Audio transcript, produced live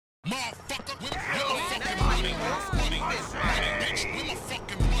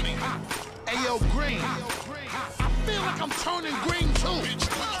green. I feel like I'm turning green too.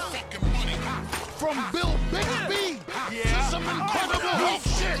 From Bill Bixby to some incredible Hulk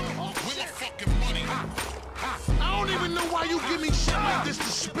shit. I don't even know why you give me shit like this to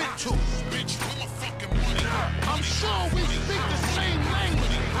spit to. I'm sure we speak the same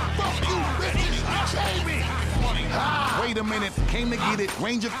language. Fuck you, bitches, baby. Wait a minute, came to get it,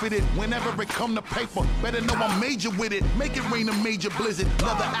 Ranger fitted, whenever it come to paper, better know I'm major with it, make it rain a major blizzard,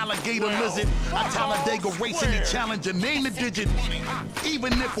 another alligator lizard, a Talladega race any challenger, name the digit,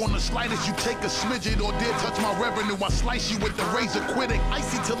 even if on the slightest you take a smidget or dare touch my revenue, I slice you with the razor, quit it,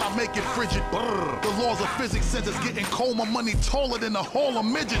 icy till I make it frigid, brr. The laws of physics says it's getting cold, my money taller than a hall of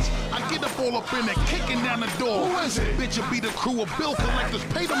midgets, I get up all up in it, kicking down the door, who is it? Bitch, will be the crew of bill collectors,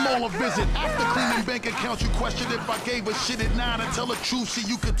 pay them all a visit, after cleaning bank accounts, you question if I gave a shit at 9 and tell the truth, so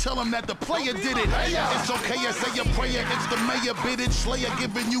you can tell them that the player did it. It's okay, I say a prayer, it's the mayor, bidded Slayer,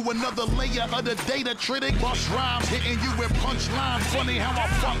 giving you another layer of the data, tritic. Bust rhymes, hitting you with punchlines, funny how I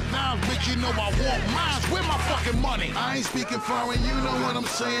fuck down, bitch, you know I want mines, where my fucking money? I ain't speaking foreign, you know what I'm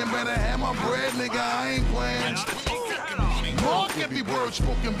saying, better have my bread, nigga, I ain't playing. Mark every word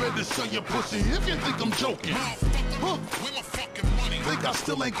spoken, better sell your pussy if you think I'm joking. Think I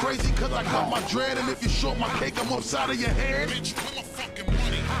still ain't crazy cause I got my dread, and if you short my cake, I'm upside of your head.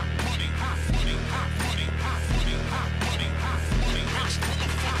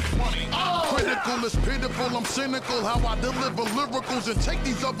 Critical is pitiful, I'm cynical how I deliver lyricals and take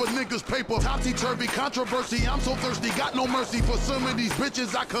these other niggas' paper. Topsy-turvy controversy, I'm so thirsty, got no mercy for some of these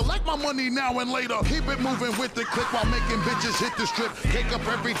bitches. I collect my money now and later, keep it moving with the click while making bitches hit the strip. Cake up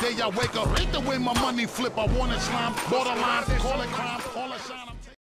every day I wake up, hate the way my money flip. I want it slime, borderline, call it crime, call it shine.